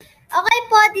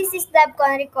po, this is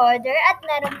Dabcon Recorder at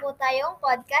meron po tayong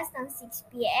podcast ng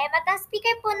 6 p.m. At ang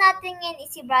speaker po natin ngayon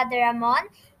is si Brother Ramon.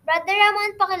 Brother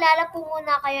Ramon, pakilala po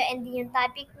muna kayo and din yung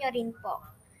topic nyo rin po.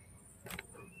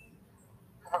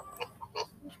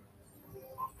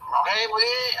 Okay,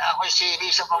 muli, ako si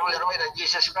Bishop Pamularoy ng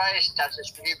Jesus Christ, Church of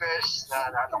Believers,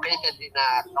 na located in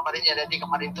Camarines,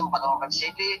 Camarines, Caloocan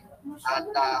City.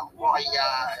 At ako ay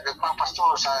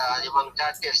nagpapastor sa limang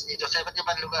churches dito sa iba't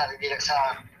ibang lugar, hindi lang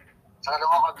sa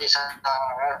Caloocan,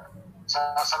 sa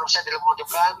San Jose del Monte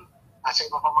at sa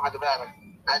iba pang mga lugar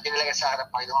na dinalaga sa harap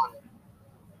Panginoon.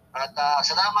 At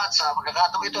salamat sa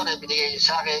pagkakataong ito na binigay niyo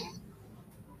sa akin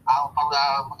upang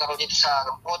magkaroon dito sa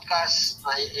podcast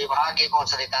na ibahagi ko ang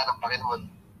salita ng Panginoon.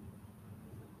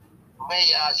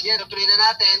 Okay, sige, tuloy na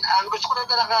natin. Ang gusto ko na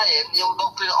talakayin, yung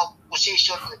doctrine of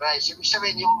position in Christ. Ibig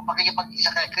sabihin, yung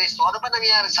pakikipag-isa kay Kristo. Ano ba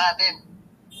nangyayari sa atin?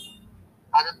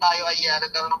 Ano tayo ay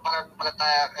nagkaroon ng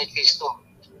pananampalataya kay Kristo?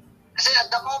 Kasi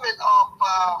at the moment of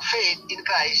faith in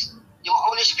Christ, yung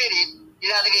Holy Spirit,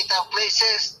 ilalagay tayo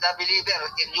places the believer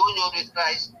in union with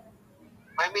Christ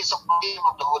by means of the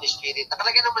of the Holy Spirit.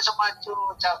 Nakalagay naman sa Matthew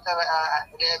chapter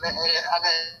 3:11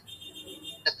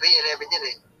 yan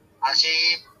eh.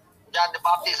 Si John the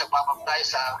Baptist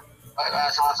nagpapabaptize sa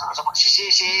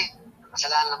pagsisisi,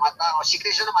 kasalanan ng mga tao. Si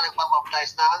Kristo naman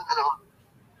nagpapabaptize ng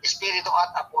Espiritu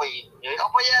at apoy. Yung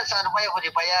apoy yan, sa ano pa yun,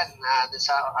 hindi pa yan,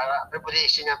 sa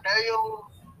Revelation yan. Pero yung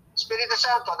Espiritu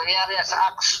Santo, nangyari sa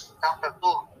Acts chapter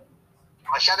 2.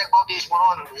 Siya nagbautismo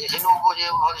ron, sinugo niya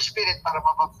yung Holy Spirit para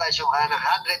mabaptize yung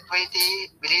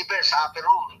 120 believers sa upper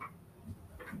room.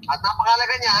 At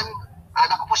napakalaga niyan,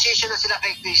 nakaposisyon na sila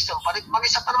kay Kristo.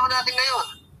 Mag-isa panahon natin ngayon.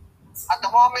 At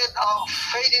the moment of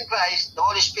faith in Christ, the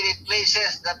Holy Spirit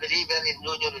places the believer in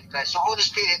union with Christ. So Holy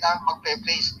Spirit ang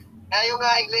mag-place. Kaya yung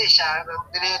iglesia,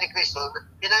 ng tinayo ni Kristo,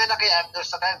 pinanganak yan doon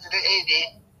sa 93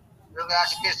 AD, nung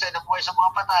si Kristo ay nabuhay sa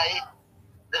mga patay,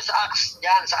 doon sa Acts,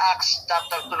 yan, sa Acts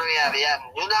chapter 2 nangyari yan.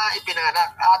 Yun na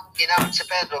ipinanganak at ginamit si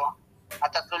Pedro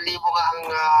at 3,000 nga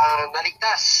ang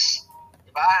naligtas.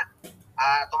 Diba?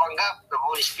 Tumanggap ng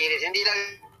Holy Spirit. Hindi.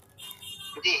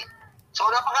 So,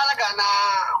 napakalaga na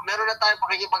meron na tayong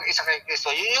pakikipag-isa kay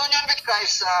Kristo. Yung union with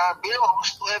Christ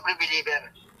belongs to every believer.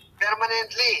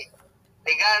 Permanently.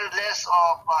 Regardless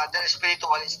of their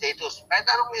spiritual status. Kahit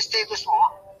anong status mo,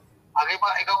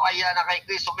 ikaw ay na kay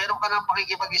Kristo, meron ka ng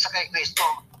pakikipag-isa kay Kristo.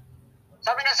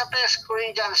 Sabi nga sa 1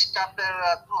 Corinthians chapter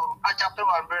 1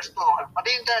 verse 2,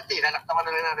 pati yung 30, nalaktaman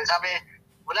na natin. Sabi,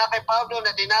 mula kay Pablo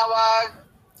na tinawag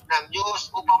ng Diyos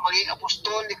upang maging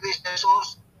apostol ni Kristo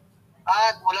Jesus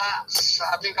at mula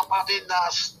sa ating kapatid na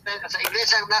sa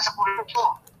iglesia nasa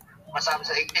Corinto. Masabi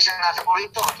sa iglesia nasa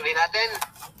Corinto, tuloy natin.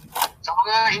 Sa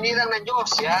mga hinirang ng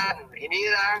Diyos, yan,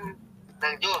 hinirang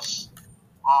ng Diyos.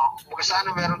 Kung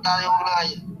saan meron tayong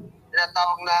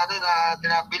tinatawag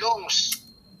na belongs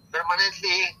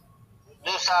permanently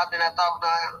doon sa tinatawag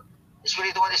na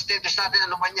spiritual status natin,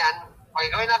 ano man yan.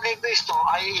 Pag ikaw na kay Kristo,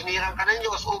 ay hinirang ka ng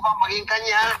Diyos upang maging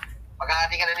Kanya,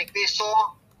 paghahati ka na ni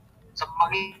Kristo sa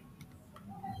maging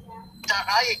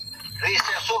kay Kristo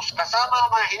Jesus, kasama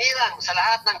ang mga hinirang sa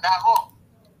lahat ng dako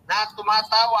na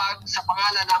tumatawag sa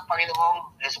pangalan ng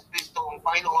Panginoong Yesu Kristo, ang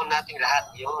Panginoon nating lahat.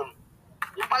 Yun.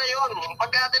 Yung pala yun,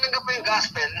 pagka tinanggap mo yung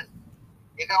gospel,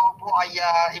 ikaw po ay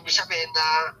ibig sabihin na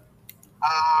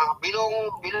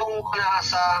bilong ka na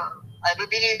sa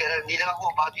believer, hindi lang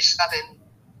ako, baptist natin,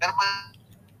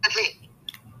 permanently,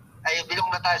 ay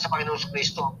bilong na tayo sa Panginoon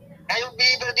Kristo. Kaya yung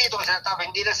believer dito, sinasabi,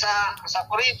 hindi na sa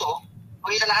Corinto,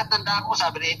 kung sa lahat ng dako,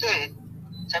 sabi dito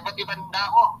sa iba't ibang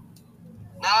dako,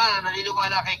 na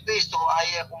naniniwala kay Kristo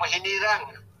ay kumahinirang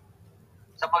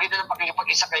sa pagitan ng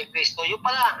pakikipag-isa kay Kristo. Yung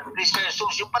pala, Kristo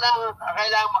Jesus, yung pala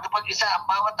kailangan makipag-isa ang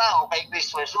bawat tao kay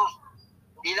Kristo Jesus.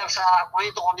 Hindi lang sa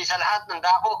Corinto, kundi sa lahat ng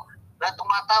dako na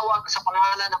tumatawag sa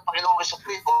pangalan ng Panginoong Yesu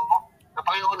Kristo, ng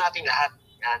Panginoon nating lahat.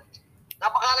 Yan.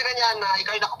 Napakalaga niyan na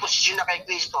ikaw ay nakaposisyon na kay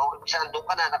Kristo, isa nandun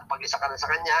ka na, nakapag-isa ka na sa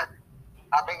Kanya,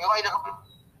 at ikaw ay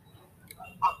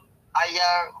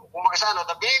kung makasano,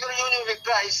 the believer union with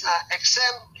Christ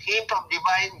exempt him from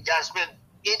divine judgment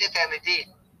in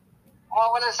eternity. Kung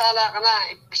walang sala ka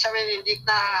na, ibig sabihin hindi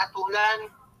na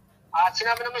hatulan. At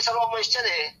sinabi naman sa Romans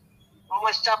yan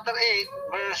Romans chapter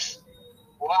 8, verse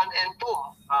 1 and 2.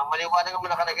 Maliwanag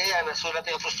naman nakalagay yan, nasulat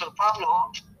yung Apostol Pablo.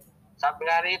 Sabi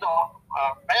nga rito,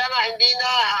 kaya nga hindi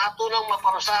na hatulang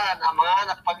maparusahan ang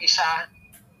mga nakapag-isa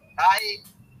kay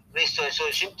Kristo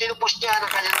Jesus. Yung tinupos niya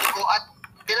ng kanyang dugo at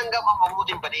tinanggap ang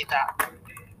mabuting balita.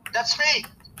 That's faith.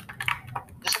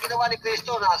 Sa ginawa ni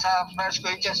Kristo na sa 1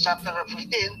 Corinthians chapter 15,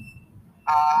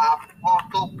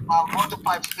 4 to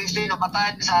 5, Kristo yung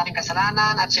napatay sa ating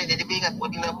kasalanan at siya nilibing at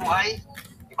muling nabuhay.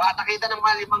 Patakita ng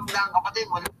mga 5 kapatid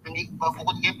mo, hindi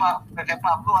bukod kay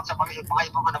Pablo at sa mga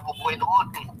iba man nabubuhay noon.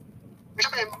 Ibig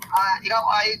sabihin, ikaw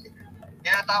ay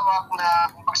tinatawag na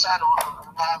kung sa ano,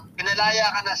 pinalaya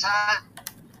ka na sa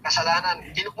kasalanan.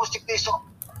 Tinupos ni Kristo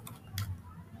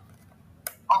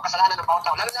o kasalanan ng bawat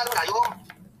tao. Lalo na yung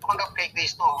tumanggap kay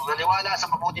Kristo, naniwala sa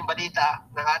mabuting balita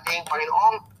ng ating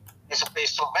Panginoong Yeso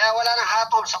Kristo. Kaya wala nang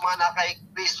hatol sa mga na kay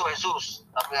Kristo Jesus.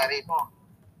 Sabi nga rito,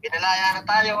 pinalaya na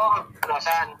tayo, ano,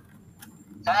 saan?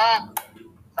 Saan?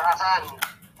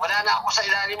 Wala na ako sa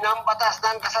ilalim ng batas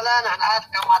ng kasalanan at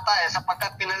kamatayan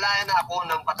sapagkat pinalaya na ako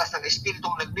ng batas ng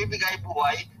Espiritong nagbibigay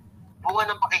buhay, bunga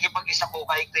ng pakikipag-isa ko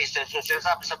kay Kristo Jesus.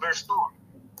 Sabi sa verse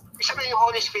 2. Isa ba yung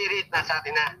Holy Spirit na sa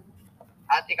atin na?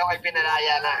 At ikaw ay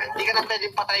pinalaya na. Hindi ka na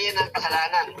pwedeng patayin ng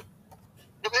kasalanan.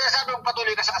 Hindi ko sinasabi mong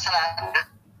patuloy ka sa kasalanan, ha?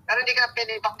 Pero hindi ka na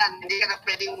pwedeng paktan, hindi ka na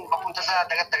pwedeng papunta sa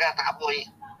dagat-dagat ng apoy.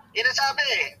 Yan ang sabi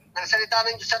ng salita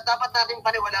ng Diyos at dapat natin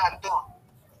paniwalaan to.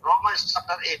 Romans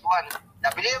chapter 8:1.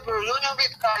 The believer union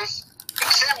with Christ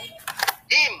exempt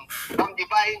him from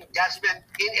divine judgment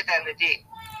in eternity.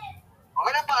 O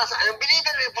ganun pa, ang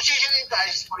believer in position in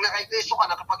Christ, pag nakay Kristo ka,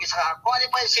 nakapag-isa ka,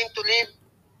 qualifies him to live.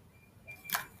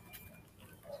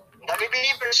 The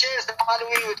believer says that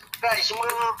following with Christ, yung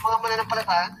mga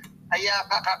mananampalataya ay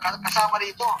kasama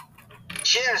rito.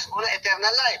 Shares, una,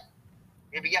 eternal life.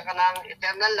 Bibigyan ka ng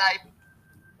eternal life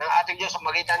ng ating Diyos sa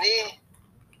magitan ni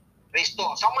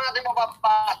Kristo. Saan mo natin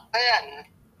mapapatayan?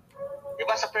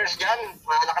 Diba sa first John,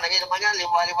 nakalagay naman yan,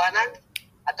 liwanag.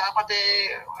 At dapat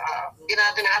hindi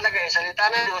natin nakalagay sa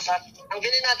salita ng Diyos. At ang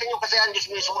ginin natin yung kasi ang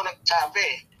Diyos mismo nagsabi.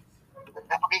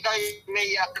 Kapag ikaw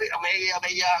may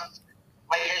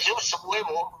Jesus sa buhay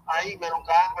mo, ay meron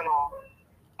ka,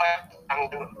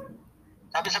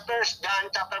 sabi sa first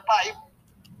John chapter 5,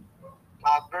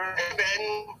 verse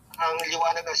 11, ang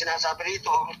liwanag ng sinasabi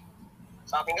rito,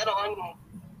 sabi nga roon,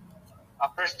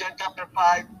 1 John chapter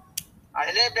 5,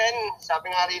 11, sabi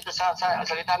nga rito sa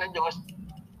salita ng Diyos,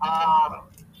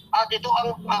 at ito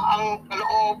ang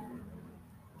kaloob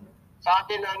sa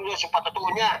atin ng Diyos, yung patutuo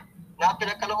niya, na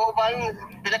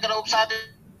pinagkaloob sa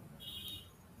atin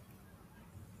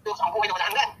Diyos ang buhay na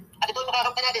walang hanggan. At ito yung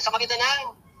makakamta natin sa magitan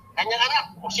ng kanyang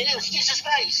anak, o si Jesus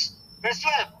Christ. Verse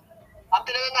 12, ang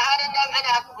pinananahanan ng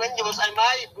anak ng Diyos ay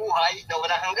may buhay na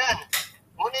walang hanggan.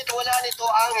 Ngunit wala nito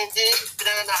ang hindi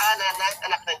pinananahanan ng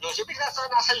anak ng Diyos. Ibig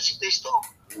sabihin nasa si Kristo.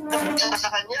 Nagpagsa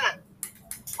sa kanya.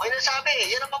 O yun ang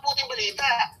sabi, yan ang mabuting balita.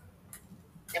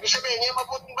 Ibig sabihin, yan ang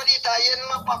mabuting balita, yan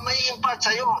ang may impact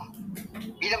sa'yo.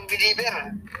 Bilang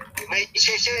believer, may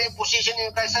isesire positioning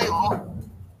tayo sa'yo,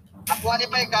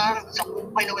 na-qualify ka sa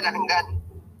buhay na walang hanggan.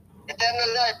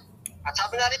 Eternal life. At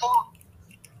sabi nga nito,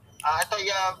 ito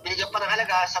binigyan pa ng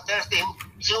halaga sa 13,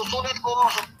 sinusulat ko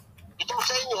ito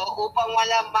sa inyo upang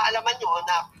maalaman nyo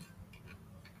na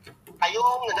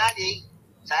kayong nanalig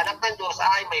sa anak ng Diyos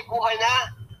ay may buhay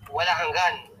na walang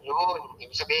hanggan. Yun,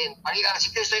 ibig sabihin, pagkikang si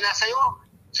Kristo ay nasa iyo,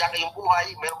 siya kayong buhay,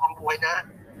 mayroon kang buhay na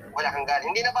walang hanggan.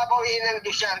 Hindi na babawiin ng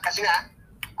Diyos yan kasi nga,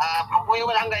 ang buhay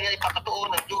walang hanggan yan ay patotoo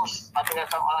ng Diyos. Sabi nga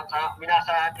binasa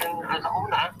natin sa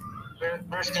una,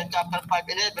 verse 10 chapter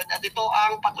 5:11, at ito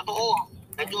ang patotoo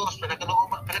ng Diyos,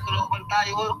 pinagkalooban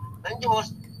tayo ng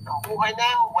Diyos ng buhay na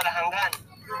walang hanggan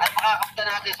at makakamta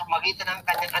natin sa magitan ng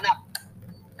kanyang anak.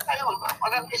 Ayun,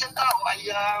 pag ang isang tao ay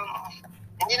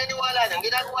hindi naniwala ng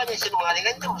ginagawa niya sinungaling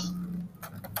ang Diyos.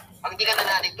 Pag hindi ka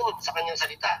nanalig doon sa kanyang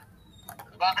salita.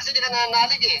 Diba? Kasi hindi ka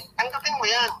nanalig tanggapin mo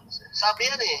yan. Sabi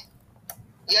yan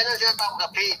yan ang sinatawag na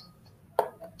faith.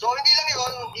 So hindi lang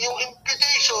yun, yung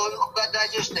imputation of God's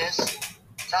righteousness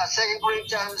sa 2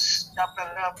 Corinthians chapter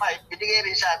 5, binigay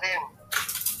rin sa atin.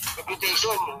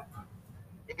 Imputation.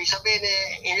 Ibig sabihin,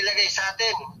 inilagay sa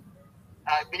atin.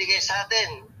 Binigay sa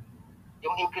atin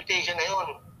yung imputation na yun.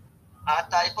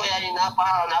 At ito ay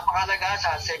napakalaga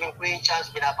sa 2 Corinthians,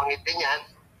 binabanggit din yan.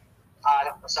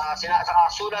 Sa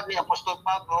sulat ni Apostol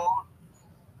Pablo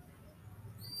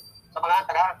sa mga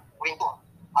taga-Corinto.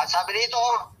 At sabi dito,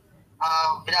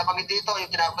 binabanggit dito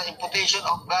yung tinatawag na imputation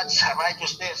of God's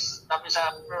righteousness. Sabi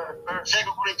sa 2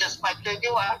 Corinthians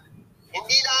 5:21,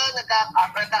 hindi na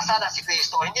nagkasala si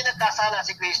Kristo. Hindi nagkasala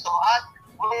si Kristo at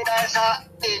kung dahil sa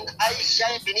atin ay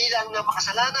siya binilang na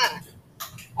makasalanan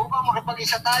upang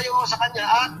makipag-isa tayo sa Kanya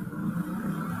at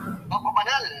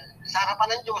mapapanal sa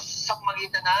harapan ng Diyos sa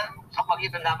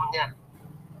pagitan lamang niya.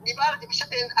 Di ba? Ibig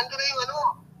sabihin, ando na yung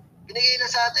binigay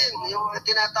na sa atin, yung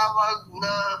tinatawag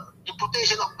na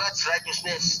imputation of God's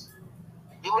righteousness.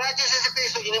 Yung righteousness ni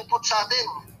Kristo, in-impute sa atin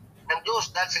ng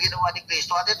Diyos dahil sa ginawa ni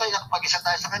Kristo. At ito yung nakapag-isa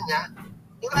tayo sa Kanya.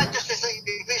 Yung righteousness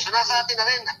ni Kristo, nasa atin na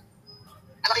rin.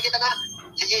 Nakikita na,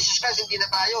 si Jesus Christ, hindi na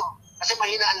tayo. Kasi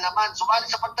mahina ang laman. Subalit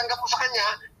sa pagtanggap mo sa Kanya,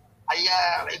 ay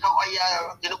ikaw ay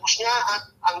tinupos niya at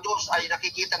ang Diyos ay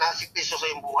nakikita na si Kristo sa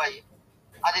iyong buhay.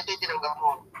 At ito'y tinanggap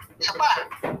mo. Isa pa,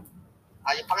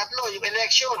 yung pangatlo, yung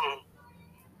election.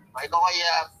 Ikaw ay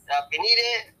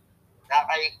pinili na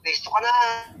kay Kristo ka na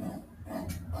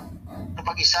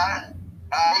pag-isa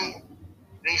kay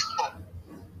Kristo.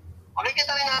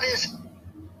 Makikita rin natin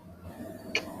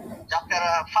chapter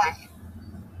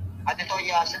 5 at ito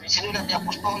ay sinulat ni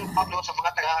Apostol Pablo sa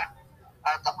mga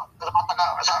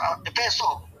sa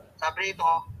Epeso. Sabi nito,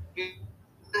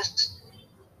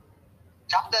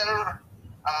 chapter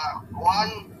 1,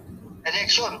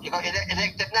 election. Ikaw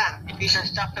elected na.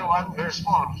 Ephesians chapter 1, verse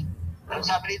 4. Ano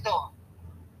sabi nito?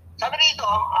 Sabi nito,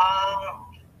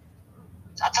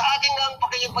 at sa ating lang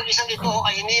pakikipag-isang ito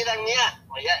ay hinirang niya.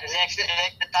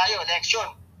 Elected tayo, election.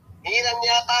 Hinirang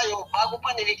niya tayo bago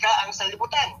pa nilikha ang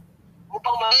sanlibutan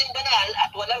upang maging banal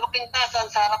at walang kapintasan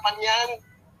sa harapan niyan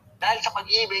dahil sa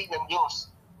pag-ibig ng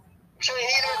Diyos. So,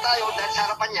 hinirang tayo dahil sa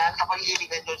harapan niyan sa pag-ibig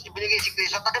ng Diyos. Ibinigay si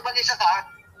Kristo. At nakipag-isa ka,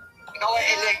 ikaw ay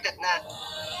elected na.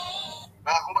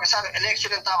 Kung magkasama,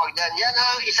 election ang tawag dyan. Yan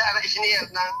ang isa na isinir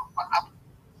ng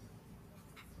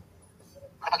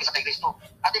kapag-isa kay Kristo.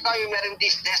 At ikaw yung meron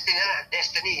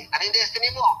destiny. Ano yung destiny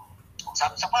mo?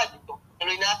 Sabi sa pad,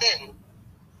 tuloy natin.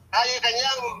 Tayo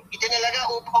kanyang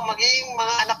itinalaga upang maging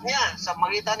mga anak niya sa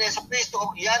magitan niya sa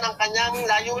Kristo. Yan ang kanyang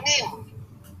layunin.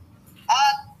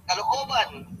 At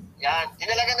kalooban. Yan,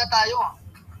 tinalaga na tayo.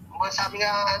 Sabi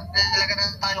nga, tinalaga na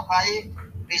tayo kay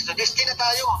Kristo. Destiny na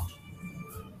tayo.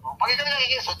 Pag ikaw na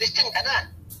kay Kristo, destiny ka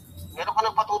na. Meron ka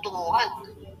ng patutunguhan.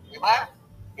 Di ba?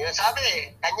 Yun ang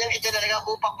sabi, kanyang itinalaga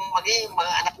upang maging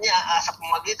mga anak niya sa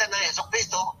pamagitan ng Yeso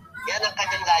Kristo, yan ang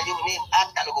kanyang layunin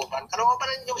at kalooban. Kalooban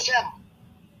ng Diyos yan,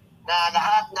 na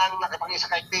lahat ng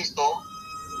nakapag-isa kay Kristo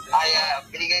ay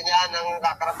binigay niya ng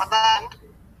karapatan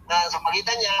na sa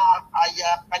pagitan niya ay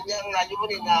kanyang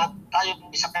layunin na tayo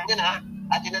isa kanya na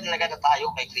at tinalaga na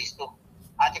tayo kay Kristo.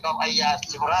 At ikaw ay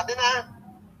sigurado na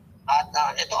at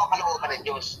ito ang kalooban ng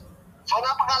Diyos. So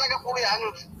napakalaga po yan.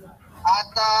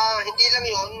 At hindi lang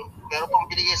yun, meron pang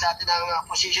binigay sa atin ng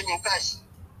position in Christ.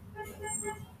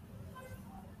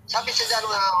 Sabi sa John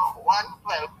 1:12,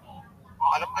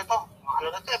 alam mo ito, ano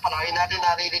na ito palagi natin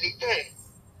naririnig ito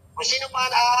Kung sino man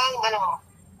ang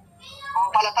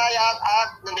palataya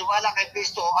at naniwala kay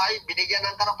Kristo ay binigyan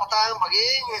ng karapatan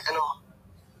maging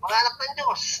mga anak ng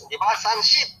Diyos. Di ba?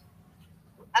 Sonship.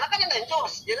 Anak ka ng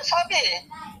Diyos. Yun ang sabi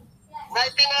na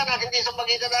ipinanag hindi sa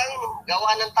pagitan ng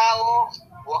gawa ng tao,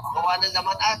 gawa ng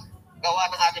laman at gawa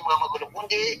ng ating mga magulang,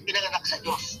 kundi pinanganak sa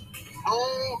Diyos.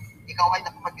 Nung ikaw ay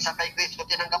nakapag-isa kay Kristo,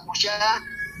 tinanggap mo siya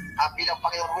bilang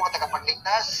Panginoon mo at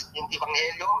tagapagligtas, yung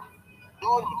Ebanghelyo,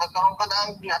 doon nagkaroon ka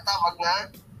ng pinatawag na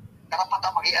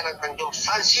karapatan maging anak ng Diyos.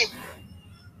 Sonship.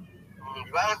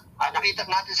 Diba? Nakita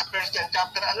natin sa 1 John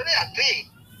chapter 3.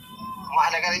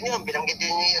 Mahalaga rin yun. Binanggit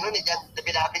din ni John,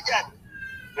 David dyan.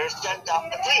 1 John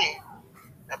chapter 3.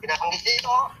 Na binabanggit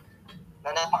dito, na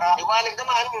napakaliwanag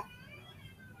naman,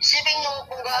 isipin nyo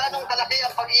kung gaano kalaki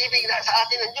ang pag-ibig sa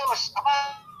atin ng Diyos.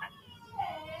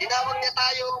 Tinawag niya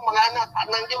tayo mga anak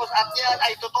ng Diyos at yan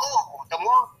ay totoo.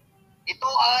 Ito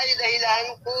ay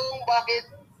dahilan kung bakit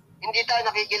hindi tayo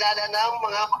nakikilala ng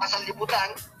mga makasalibutan.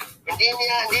 Hindi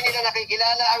nila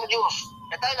nakikilala ang Diyos.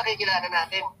 At tayo nakikilala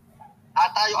natin.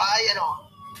 At tayo ay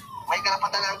may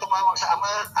karapatan ang tumawag sa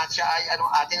Ama at siya ay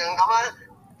atin ang Ama.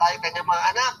 Tayo kanyang mga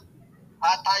anak.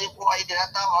 At tayo po ay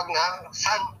tinatawag na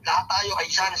son. Lahat tayo ay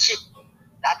sonship.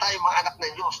 Lahat tayo mga anak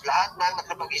ng Diyos. Lahat ng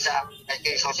nakapag-isa kay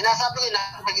Kristo. Sinasabi ko na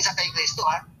nakapag-isa kay Kristo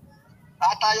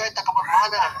At tayo ay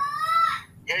takapagmana.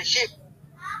 Heirship.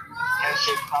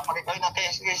 Kapag ikaw ay nakay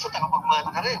Kristo, takapagmana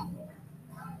ka rin.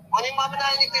 Kung ano yung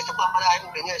mamanahin ni Kristo, mamanahin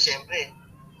mo rin yan, siyempre.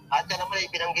 At yan naman ay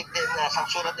binanggit din sa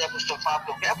sulat ni Apostol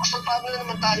Pablo. Kaya Apostol Pablo na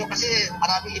naman tayo kasi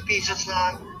maraming episodes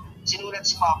na sinulat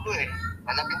si Pablo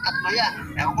Malabing 3 yan.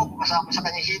 Ewan ko kung kasama sa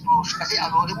kanya Hebrews kasi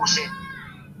anonymous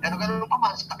Pero ganoon pa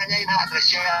man, sa kanya ina-address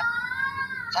siya.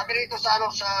 Sabi rito sa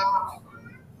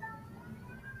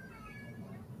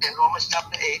in Romans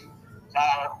chapter 8, sa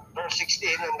verse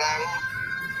 16 hanggang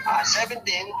 17,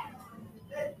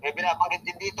 may binabanggit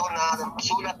din dito na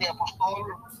sulat ni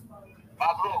Apostol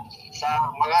Pablo sa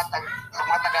mga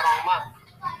taga-Roma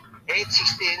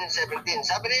 8:16 and 17.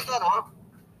 Sabi rito,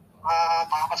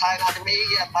 pakapasahin natin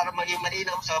maigi at para maging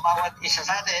malinaw sa bawat isa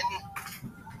sa atin.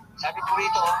 Sabi po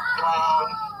rito,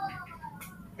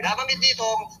 binabanggit dito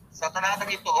sa talatang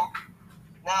ito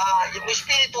na yung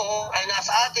Espiritu ay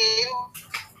nasa atin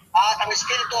at ang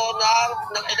Espiritu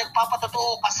ay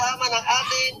nagpapatotoo kasama ng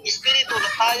ating Espiritu na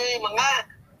tayo yung mga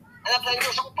anak ng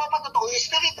Diyos. Ang papatotoo yung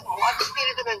Espiritu mo at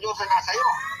Espiritu ng Diyos na nasa iyo.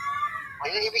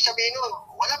 Yung ibig sabihin nun,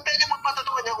 walang pwede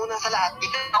magpatutuwa niya una sa lahat.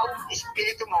 Ikaw,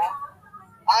 espiritu mo,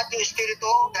 at yung espiritu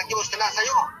ng Diyos na nasa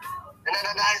iyo, na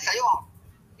nananahan sa iyo.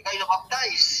 Ikaw yung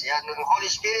baptize, yan, ng Holy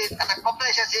Spirit, at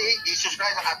nag-baptize siya si Jesus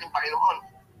Christ ang ating Panginoon.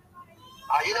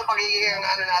 Yun ang pagiging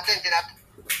natin,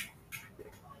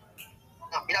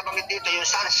 binabanggit dito, yung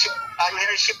sonship, yung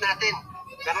heirship natin.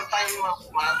 Ganun tayong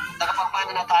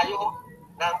tagapagmana na tayo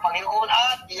ng Panginoon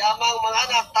at yamang mga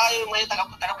anak, tayo may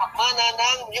tagapagmana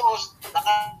ng Diyos,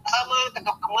 nakasama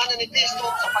tagapagmana ni Kristo,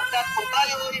 sapagkat kung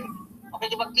tayo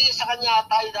makikipagtiis sa Kanya,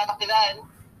 tayo dadakilain,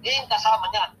 din kasama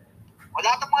niya.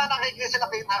 Wala itong mga nakikisa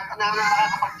na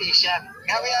nakakapagtiis yan.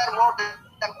 Kaya we are more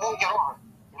than conqueror.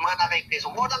 Yung mga nakikisa.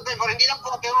 More than conqueror. Hindi lang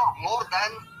conqueror. More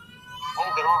than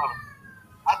conqueror.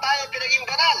 At tayo pinaging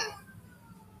banal.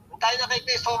 Kung tayo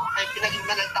nakikisa, ay pinaging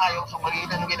banal tayo sa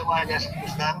magitan ng ginawa niya sa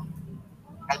Diyos ng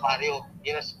Kalbaryo.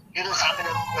 Yun ang sabi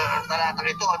ng talatang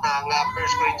ito ng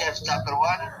 1 Corinthians chapter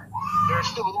 1,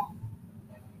 verse 2.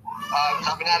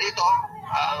 Sabi nga rito,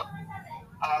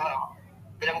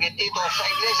 binanggit dito sa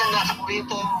iglesia na sa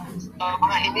Corinto,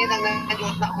 mga hininang ng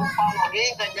Diyos na upang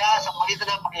maging Kanya sa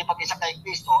pagitan ng pag-ipag-isa kay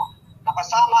Kristo,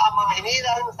 nakasama ang mga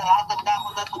hininang sa lahat ng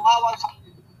dakot na tumawag sa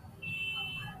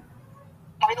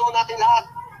Panginoon natin lahat.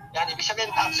 Yan, ibig sabihin,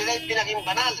 at sila'y pinaging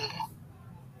banal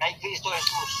kay Kristo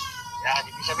Jesus. Yan,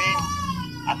 ibig sabihin,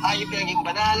 at tayo pinaging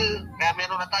banal, kaya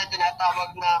meron na tayo tinatawag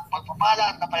na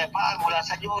pagpapala at kapayapaan mula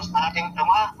sa Diyos na ating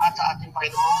Ama at sa ating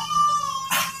Panginoon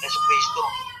Jesus Kristo.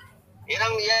 Yan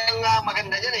ang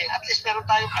maganda dyan eh. At least meron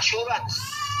tayong assurance.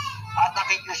 At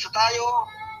nakikristo tayo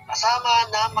kasama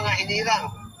ng mga hinirang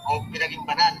o pinaging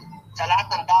banal sa lahat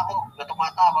ng dako na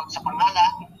tumatawag sa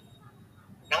pangalan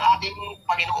ng ating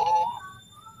Panginoon,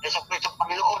 Jesus Kristo,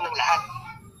 Panginoon ng lahat.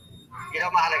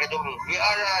 Yan ang mahalaga doon. We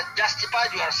are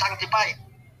justified, we are sanctified.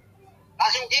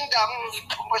 Kasi yung kingdom,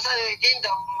 kung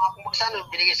magsano,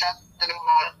 binigay sa atin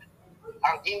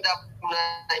ang kingdom na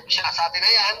ibigay sa atin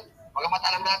na yan, magamat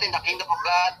alam natin, the kingdom of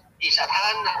God is at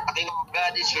hand, the kingdom of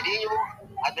God is within you,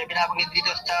 at may binabanggit dito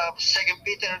sa 2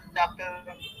 Peter chapter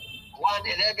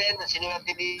 1:11, na sinulat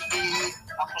ni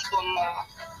Apostol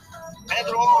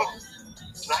Pedro,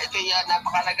 na ito'y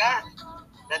napakalaga,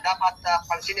 na dapat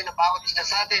pansinin ng bawat isa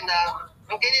sa atin na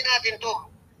angkinin natin to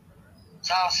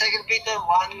sa 2 Peter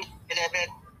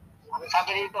 1:11. Ano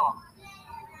sabi rito?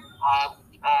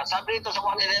 Sabi rito sa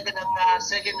 1:11 ng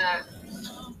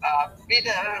 2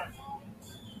 Peter,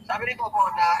 sabi rito po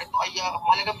na ito ay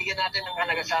malagang bigyan natin ng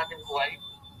halaga sa ating buhay.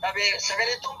 Sabi, sa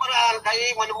ganitong paraan,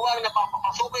 kayo maluwag na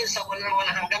papapasukin sa walang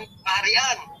hanggang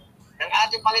kaharian ng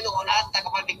ating Panginoon at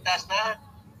tagapagligtas na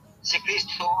si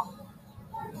Kristo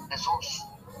Jesus.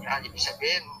 Yan, ibig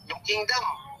sabihin, yung kingdom,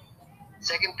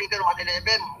 2 Peter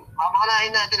 1:11, mamanahin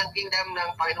natin ang kingdom ng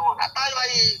Panginoon. At tayo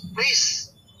ay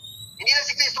priest. Hindi na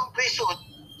si Kristo ang priesthood,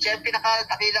 siya ang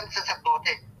pinakadakilang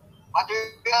sacerdote. But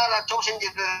we are a chosen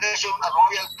generation, a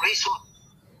royal priesthood.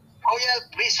 Royal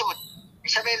priesthood.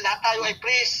 Ibig sabihin, lahat tayo ay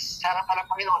priest sa harapan ng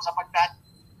Panginoon sapagkat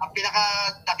ang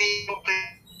pinakadakilang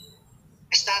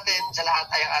priest natin sa lahat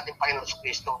ay ang ating Panginoon sa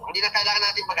Kristo. Hindi na kailangan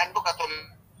natin maghandog katulad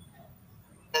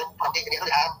ng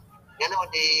gano'n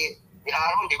ni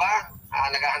Aaron, di ba?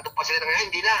 Naghahandog pa sila ng ngayon,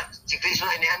 hindi na. Si Kristo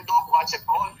na inihandog once and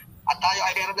all. At tayo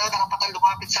ay meron na karapatan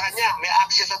lumapit sa Kanya. May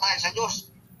access na tayo sa Diyos.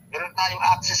 Meron tayong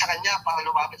access sa Kanya para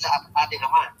lumapit sa ating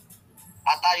Ama.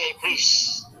 At tayo ay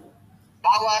priest.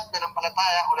 Bawat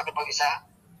nanampalataya o nakipag-isa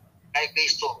kay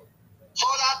Kristo. So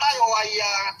lahat tayo ay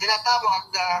tinatawag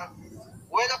na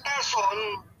when a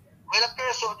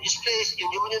person is placed in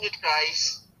union with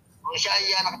Christ, kung siya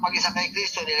ay nakipag-isa kay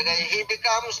Kristo, he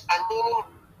becomes a new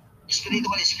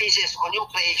spiritual species o new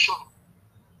creation.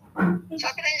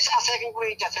 Sabi na yun sa 2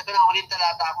 Corinthians, ito na ulit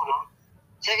talata ko, no?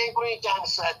 2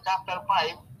 Corinthians chapter 5,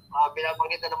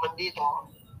 binabanggit na naman dito,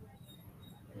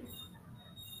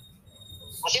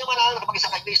 kung sino man ang nakapag-isa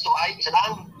kay Kristo ay isa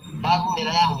lang, bagong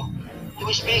nilalang.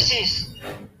 New species.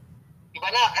 Iba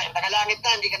na, tagalangit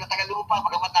na, hindi ka na tagalupa,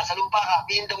 pagamat nasa lupa ka,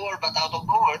 be in the world but out of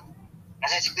the world.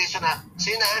 Kasi si Kristo na,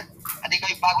 sina, at ikaw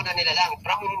ay bago na nilalang.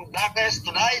 From darkness to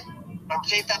light, from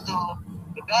Satan to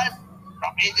God,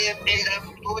 from Adam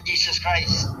to Jesus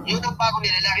Christ. Yun ang bago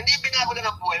nilalang. Hindi binago lang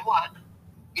ang buhay mo, ha?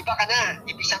 Iba ka na.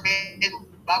 Ibig sabihin,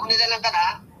 bago nilalang ka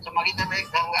na, sa magitan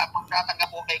ng pagtatanggap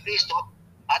mo kay Kristo,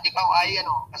 at ikaw ay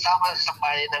kasama sa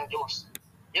sambahayan ng Diyos.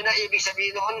 Yun ang ibig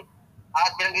sabihin noon.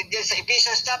 At binanggit din sa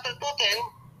Ephesians chapter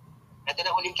 2:10, ito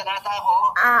na uling tanata ko.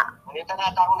 Uling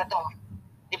tanata ko na to.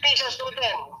 Ephesians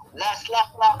 2:10, last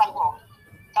ko.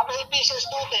 Sabi sa Ephesians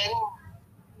 2:10,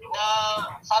 na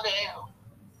sabi,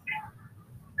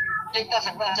 ligtas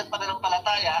sa grasya at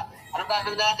pananampalataya, ano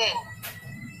gagawin natin?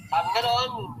 Sabi nga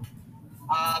noon,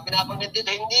 binabanggit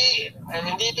dito, hindi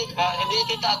ito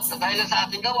dahil sa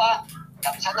ating gawa,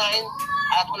 sanayin,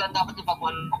 at walang dapat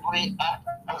ipagmalukuri.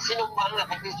 Ang sinumang na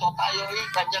kay Kristo, tayo ay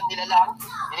kanyang nilalang.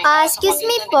 Excuse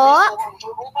me po.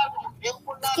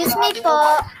 Excuse me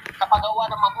po. Kapagawa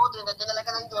ng mabuti na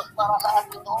dinalaga ng Diyos para sa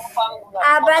atin upang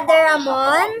Brother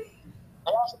Ramon?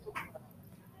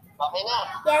 Okay na.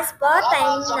 Yes po,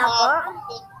 time na po.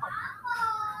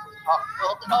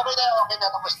 Okay na,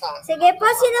 tapos na. Sige po,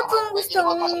 sino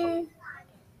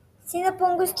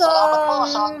pong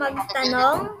gustong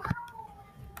magtanong?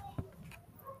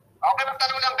 Okay,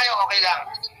 magtanong lang kayo, okay lang.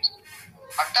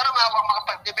 Magtanong nga, huwag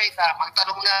makapag-debate ha,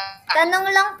 magtanong na. Tanong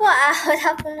lang po wala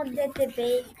pong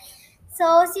magde-debate.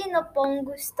 So, sino pong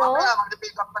gusto? Okay na,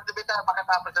 mag-debate na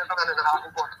pagkatapos ng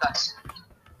aking podcast.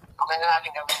 Okay na natin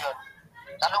gawin yun.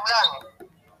 Tanong lang.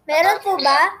 Meron po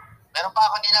ba? Meron pa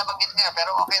ako hindi nabanggit nga,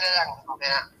 pero okay na lang. Okay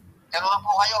na. Tanong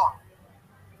po kayo.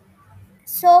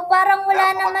 So, parang wala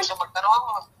naman. Gusto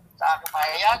magtanong sa aking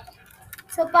pahayag?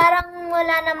 So, parang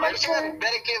wala naman po.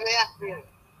 Very clear na yan.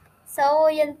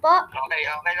 So, yun po. Okay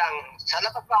lang. Sa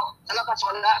labas,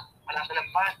 wala. Wala sa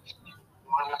labas.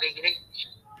 Mga nakikinig.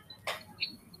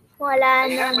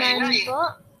 Wala naman po.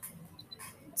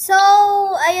 So,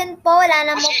 ayun po, wala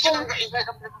naman po.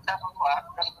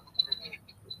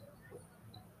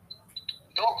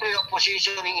 Doctrine of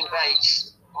positioning in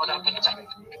rights.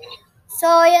 So,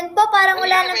 yun po, parang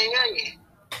wala naman.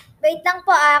 Wait lang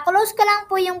po, close ko lang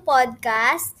po yung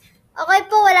podcast. Okay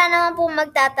po, wala naman po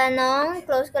magtatanong.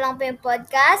 Close ko lang po yung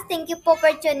podcast. Thank you po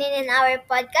for tuning in our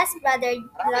podcast, Brother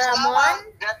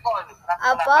Ramon.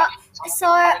 Opo. So,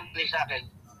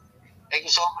 thank you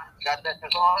so much. God bless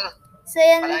us all. So,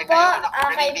 yun po.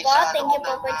 Okay po. Thank you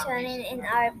po for tuning in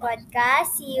our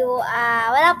podcast. See you.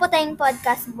 Wala po tayong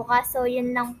podcast bukas. So,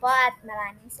 yun lang po at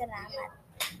maraming salamat.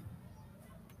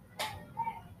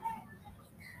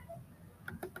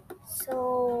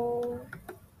 So,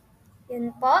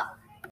 yun po.